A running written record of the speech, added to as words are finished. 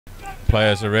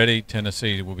Players are ready.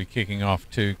 Tennessee will be kicking off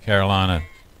to Carolina.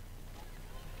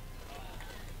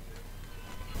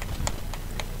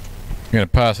 I'm going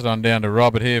to pass it on down to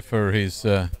Robert here for his.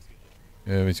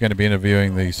 He's going to be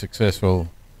interviewing the successful,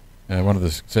 one of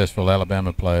the successful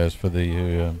Alabama players for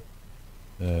the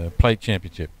plate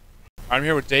championship. I'm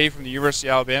here with Dave from the University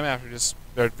of Alabama after just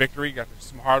their victory. Got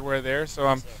some hardware there.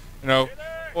 So, you know,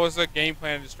 what was the game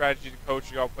plan and the strategy the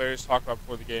coach and all players talked about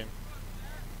before the game?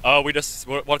 We just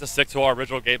wanted to stick to our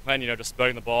original game plan. You know, just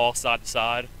spreading the ball side to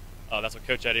side. That's what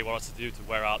Coach Eddie wanted us to do to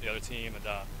wear out the other team, and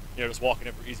you know, just walking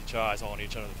in for easy tries on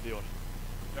each end of the field.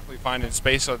 Definitely finding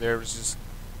space out there was just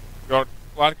a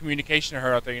lot of communication I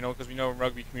heard out there. You know, because we know in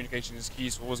rugby communication is key.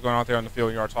 So what was going on out there on the field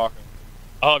when you were talking?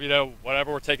 You know,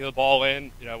 whenever we're taking the ball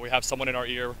in, you know, we have someone in our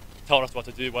ear telling us what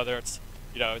to do, whether it's,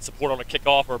 you know, it's support on a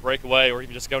kickoff or a breakaway, or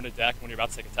even just going to deck when you're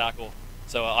about to take a tackle.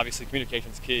 So obviously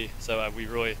communication is key. So we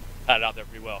really had it out there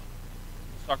pretty well.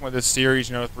 Talking about this series,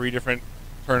 you know, 3 different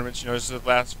tournaments. You know, this is the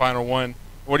last final one.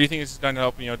 What do you think this has done to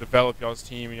help, you know, develop y'all's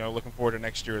team? You know, looking forward to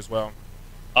next year as well.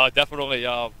 Definitely,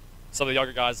 some of the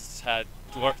younger guys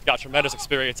got tremendous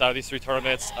experience out of these 3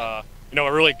 tournaments. You know,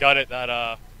 we're really gutted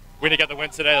that we didn't get the win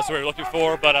today. That's what we were looking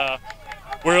for, but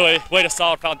we really laid a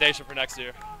solid foundation for next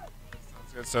year.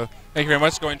 Sounds good. So thank you very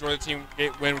much. Go enjoy the team,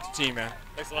 win with the team, man.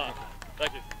 Thanks a lot.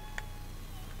 Thank you.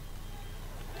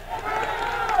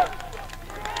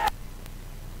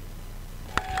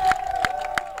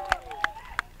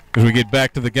 As we get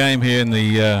back to the game here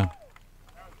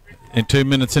in 2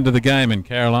 minutes into the game, and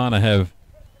Carolina have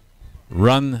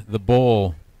run the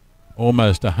ball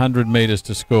almost 100 meters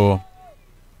to score,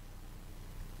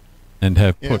 and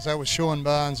have put. Yes, that was Sean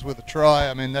Barnes with a try.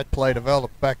 I mean, that play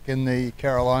developed back in the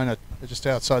Carolina, just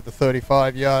outside the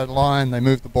 35-yard line. They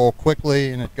moved the ball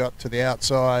quickly, and it got to the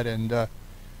outside, and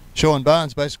Sean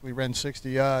Barnes basically ran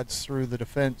 60 yards through the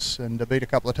defense and beat a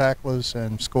couple of tacklers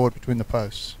and scored between the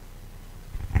posts.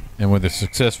 And with a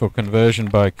successful conversion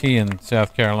by Kean,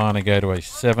 South Carolina go to a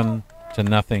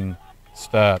 7-0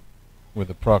 start with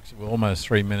approximately almost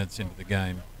 3 minutes into the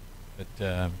game.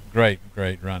 But great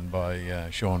run by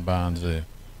Sean Barnes there.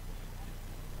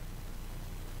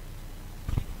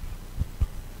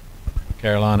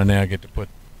 Carolina now get to put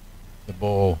the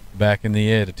ball back in the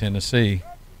air to Tennessee.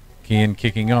 Kean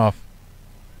kicking off.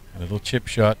 A little chip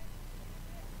shot.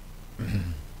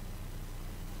 Some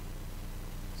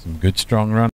good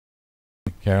strong run.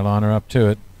 Carolina up to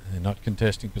it. They're not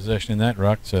contesting possession in that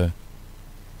ruck, so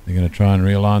they're going to try and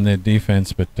realign their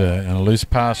defense. But and a loose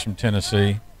pass from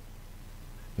Tennessee.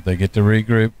 But they get to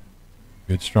regroup.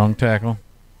 Good strong tackle.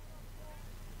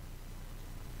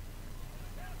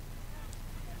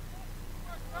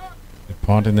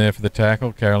 Pont in there for the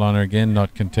tackle. Carolina again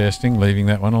not contesting, leaving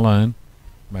that one alone,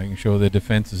 making sure their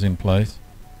defense is in place.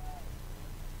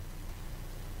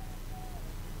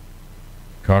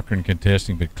 Cochran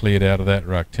contesting, but cleared out of that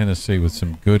ruck. Tennessee with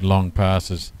some good long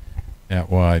passes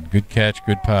out wide. Good catch,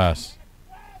 good pass.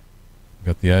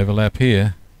 Got the overlap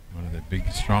here. One of the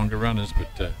big, stronger runners,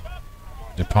 but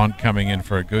DuPont coming in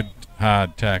for a good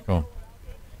hard tackle.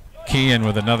 Kean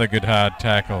with another good hard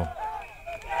tackle.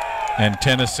 And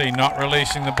Tennessee not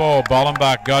releasing the ball.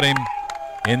 Bollenbach got him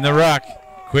in the ruck.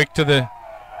 Quick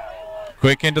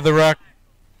into the ruck.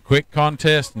 Quick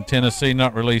contest, and Tennessee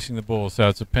not releasing the ball, so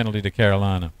it's a penalty to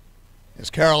Carolina. Yes,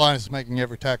 Carolina's making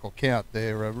every tackle count.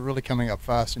 They're really coming up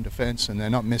fast in defense, and they're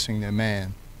not missing their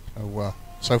man.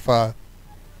 So far,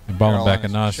 and Bollenbach a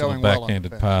nice little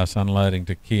backhanded pass, unloading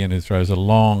to Kean, who throws a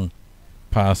long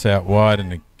pass out wide,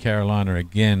 and to Carolina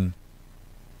again.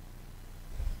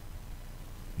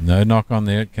 No knock on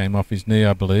there. It came off his knee,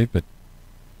 I believe, but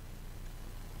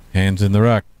hands in the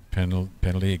ruck.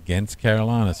 Penalty against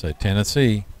Carolina, so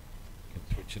Tennessee can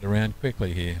switch it around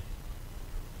quickly here.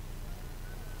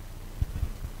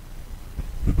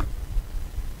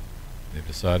 They've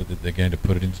decided that they're going to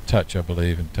put it into touch, I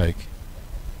believe, and take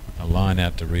a line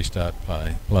out to restart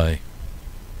play.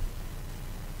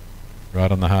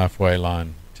 Right on the halfway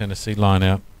line. Tennessee line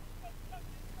out.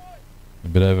 A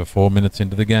bit over 4 minutes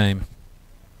into the game.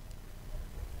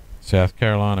 South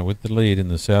Carolina with the lead in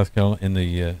the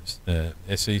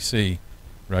SEC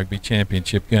Rugby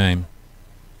Championship game.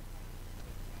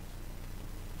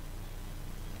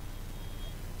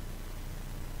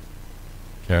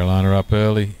 Carolina up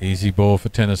early, easy ball for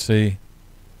Tennessee.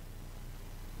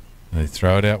 They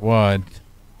throw it out wide.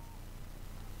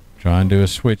 Try and do a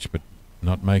switch, but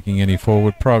not making any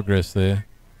forward progress there.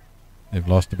 They've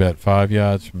lost about 5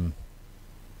 yards from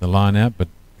the line out, but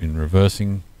in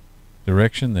reversing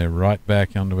direction, they're right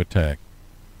back onto attack.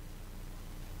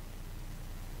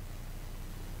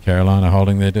 Carolina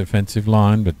holding their defensive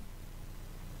line, but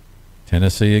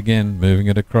Tennessee again, moving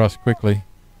it across quickly.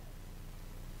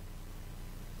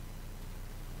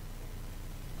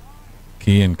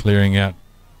 Kean clearing out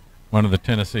one of the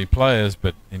Tennessee players,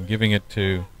 but in giving it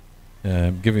to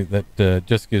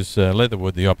just gives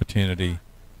Leatherwood the opportunity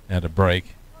at a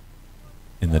break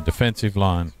in the defensive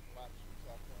line.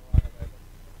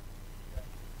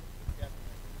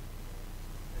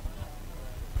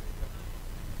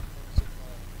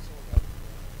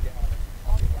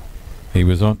 He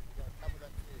was on.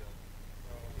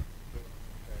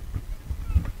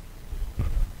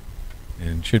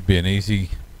 And should be an easy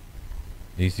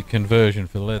conversion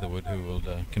for Leatherwood, who will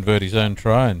convert his own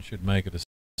try and should make it a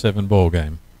 7-ball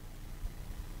game.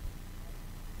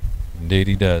 Indeed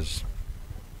he does.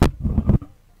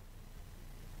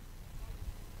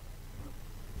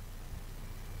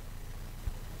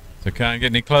 So can't get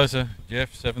any closer.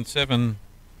 Jeff, 7-7.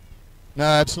 No,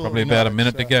 absolutely Probably about not. a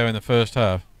minute to go in the first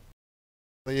half.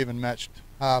 They even matched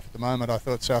half at the moment. I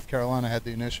thought South Carolina had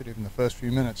the initiative in the first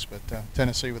few minutes, but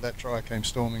Tennessee with that try came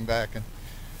storming back, and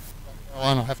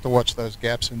Carolina have to watch those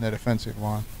gaps in their defensive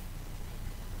line.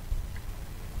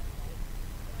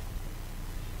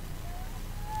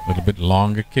 A little bit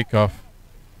longer kickoff.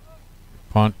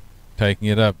 Pont taking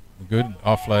it up. Good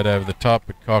offload over the top,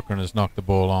 but Cochran has knocked the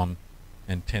ball on,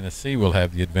 and Tennessee will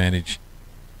have the advantage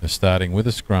of starting with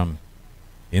a scrum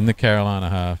in the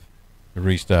Carolina half to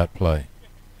restart play.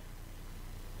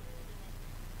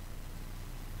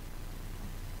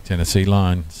 Tennessee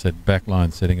line, back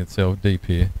line setting itself deep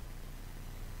here.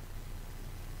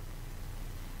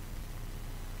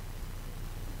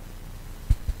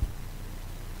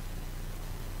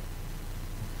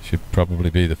 Should probably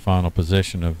be the final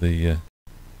possession of the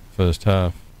first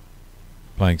half.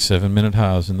 Playing 7-minute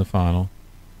halves in the final.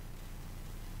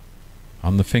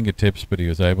 On the fingertips, but he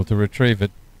was able to retrieve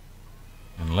it.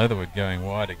 And Leatherwood going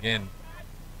wide again.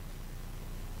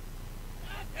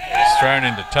 It's thrown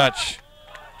into touch.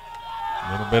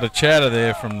 A little bit of chatter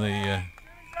there from the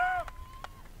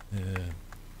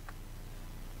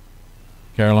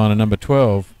Carolina number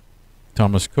 12,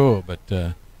 Thomas Core, but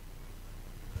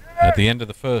at the end of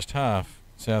the first half,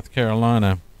 South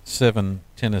Carolina 7,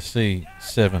 Tennessee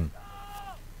 7.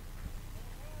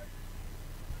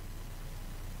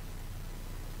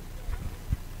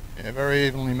 Yeah, very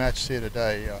evenly matched here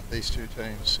today, these two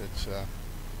teams. It's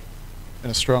been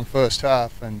a strong first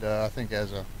half, and I think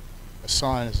as a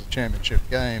sign as a championship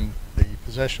game, the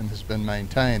possession has been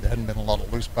maintained. There hadn't been a lot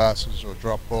of loose passes or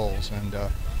drop balls, and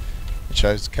it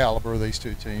shows the caliber of these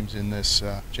two teams in this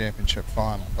championship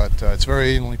final. But it's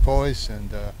very evenly poised,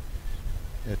 and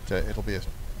it'll be a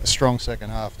strong second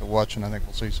half to watch, and I think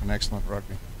we'll see some excellent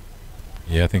rugby.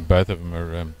 Yeah, I think both of them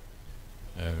are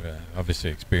obviously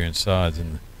experienced sides,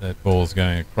 and that ball's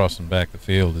going across and back the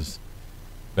field is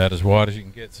about as wide as you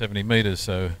can get, 70 metres,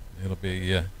 so it'll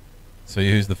be see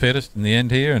who's the fittest in the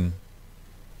end here, and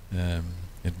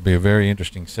it'll be a very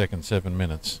interesting second 7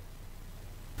 minutes.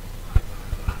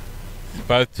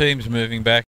 Both teams moving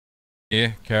back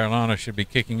here. Carolina should be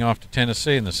kicking off to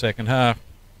Tennessee in the second half.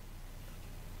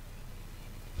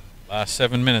 Last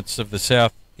 7 minutes of the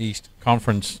Southeast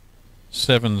Conference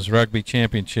 7's Rugby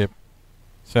Championship.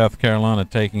 South Carolina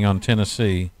taking on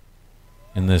Tennessee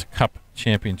in this Cup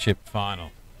Championship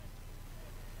final.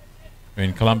 We're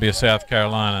in Columbia, South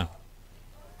Carolina.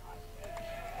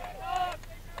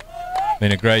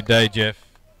 Been a great day, Jeff.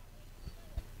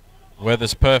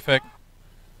 Weather's perfect.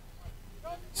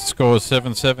 Scores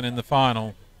 7-7 in the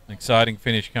final. An exciting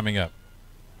finish coming up.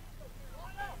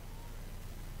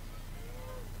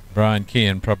 Brian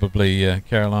Kean, probably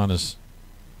Carolina's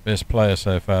best player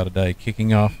so far today,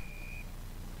 kicking off.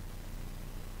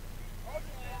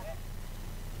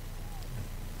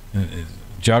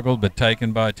 Juggled but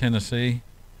taken by Tennessee.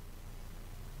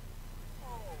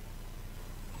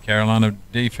 Carolina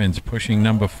defense pushing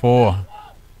number 4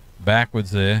 backwards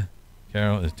there.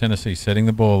 Tennessee setting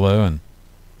the ball low and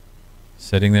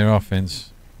setting their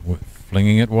offense,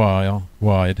 flinging it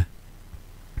wide,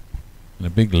 and a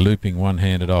big looping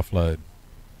one-handed offload.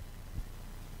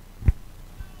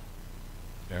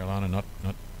 Carolina not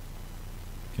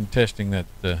contesting that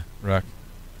ruck.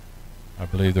 I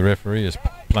believe the referee is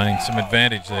playing some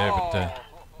advantage there, but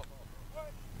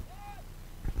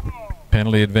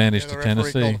penalty advantage to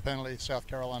Tennessee. Called the penalty. South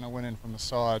Carolina went in from the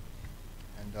side,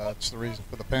 and it's the reason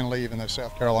for the penalty, even though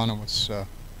South Carolina was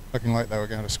looking like they were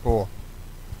going to score.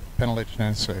 Penalty to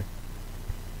Tennessee.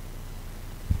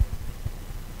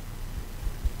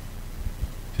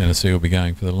 Tennessee will be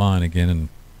going for the line again and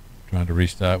trying to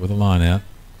restart with a line out.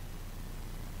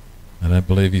 I don't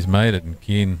believe he's made it, and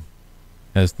Keane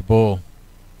has the ball.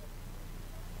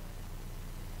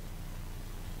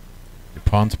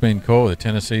 Pond's been called. The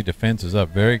Tennessee defense is up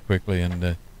very quickly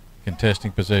and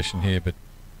contesting possession here, but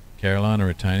Carolina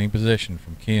retaining possession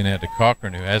from Kean out to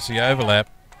Cochran, who has the overlap.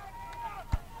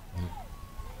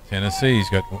 Tennessee's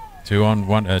got two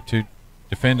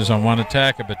defenders on one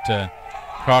attacker, but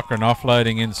Cochran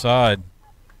offloading inside.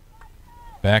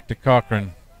 Back to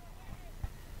Cochran.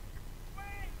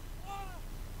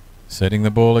 Setting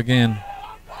the ball again.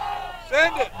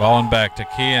 Ball back to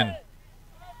Kean.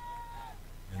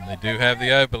 And they do have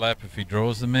the overlap if he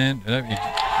draws the man. He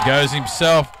goes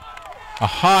himself. A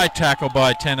high tackle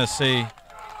by Tennessee.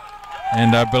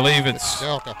 And I believe it's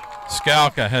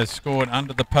Skalka has scored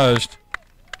under the post.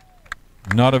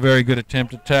 Not a very good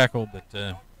attempt at tackle, but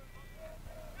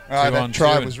that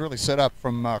try was really set up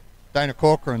from Dana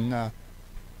Corcoran,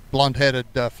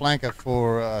 blonde-headed flanker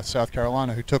for South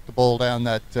Carolina, who took the ball down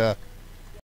that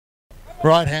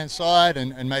right-hand side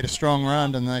and made a strong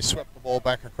run, and they swept the ball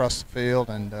back across the field,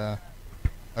 and a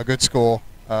good score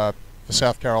for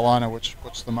South Carolina, which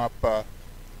puts them up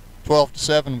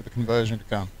 12-7 with the conversion to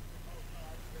come.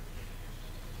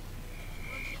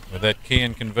 With that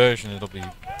Kean conversion, it'll be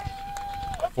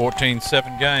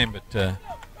 14-7 game, but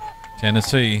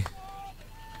Tennessee,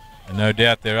 and no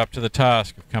doubt they're up to the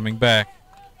task of coming back.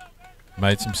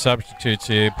 Made some substitutes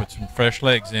here, put some fresh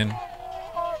legs in.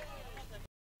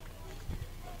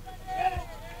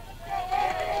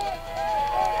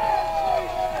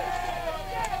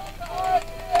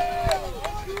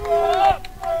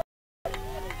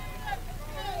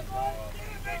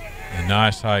 A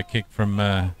nice high kick from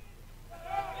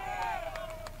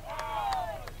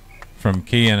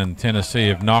Kean, and Tennessee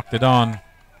have knocked it on.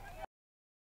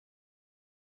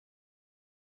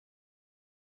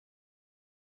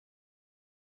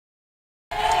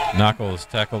 Knuckles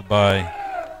tackled by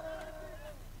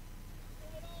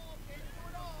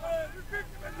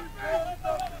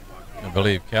I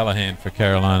believe Callahan for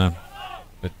Carolina,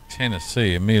 but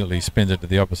Tennessee immediately spins it to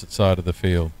the opposite side of the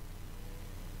field.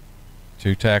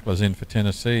 Two tacklers in for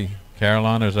Tennessee.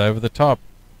 Carolina's over the top.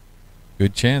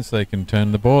 Good chance they can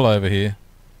turn the ball over here,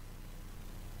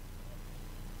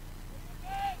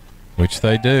 which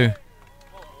they do.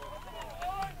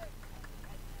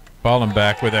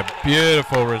 Bollenbach with a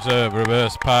beautiful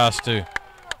reverse pass to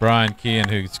Brian Kean,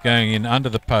 who's going in under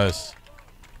the post.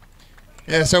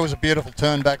 Yes, that was a beautiful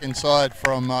turn back inside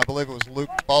from, I believe it was Luke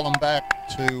Bollenbach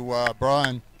to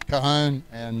Brian Cajon,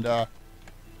 and the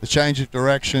change of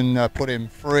direction put him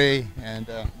free, and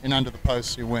in under the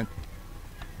post he went.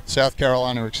 South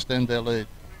Carolina extend their lead.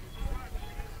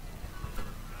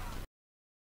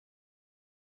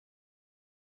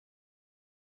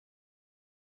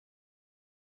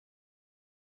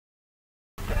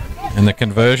 And the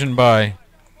conversion by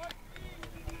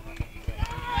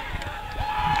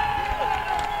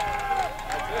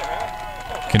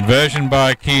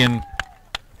Kean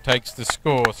takes the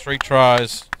score. 3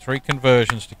 tries, 3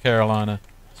 conversions to Carolina.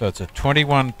 So it's a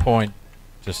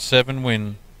 21-7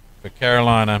 win for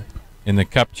Carolina in the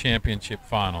Cup Championship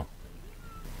final.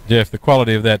 Jeff, the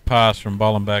quality of that pass from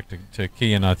Bollenbach to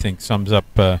Kean, I think, sums up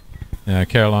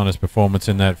Carolina's performance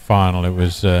in that final. It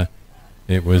was a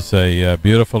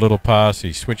beautiful little pass.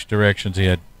 He switched directions.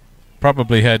 He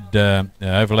probably had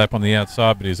overlap on the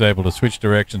outside, but he was able to switch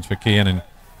directions for Kean, and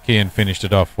Kean finished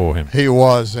it off for him. He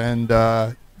was, and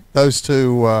those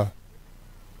two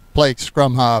play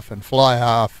scrum half and fly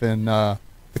half in the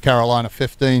Carolina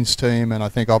 15s team, and I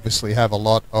think obviously have a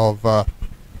lot of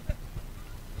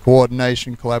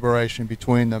coordination, collaboration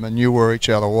between them, and knew where each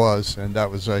other was, and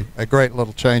that was a great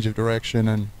little change of direction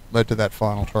and led to that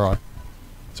final try.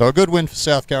 So a good win for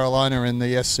South Carolina in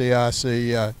the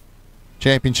SCRC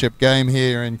championship game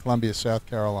here in Columbia, South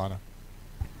Carolina.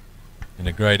 And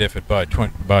a great effort by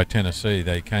Tennessee.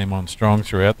 They came on strong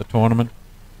throughout the tournament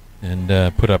and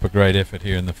put up a great effort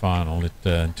here in the final.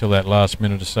 Until that last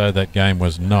minute or so, that game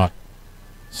was not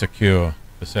secure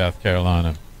for South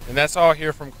Carolina. And that's all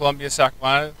here from Columbia, South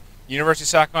Carolina. The University of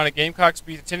South Carolina Gamecocks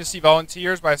beat the Tennessee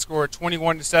Volunteers by a score of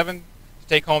 21-7 to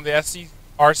take home the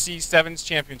SCRC 7's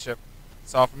championship.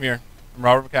 That's all from here. I'm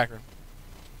Robert McCacker.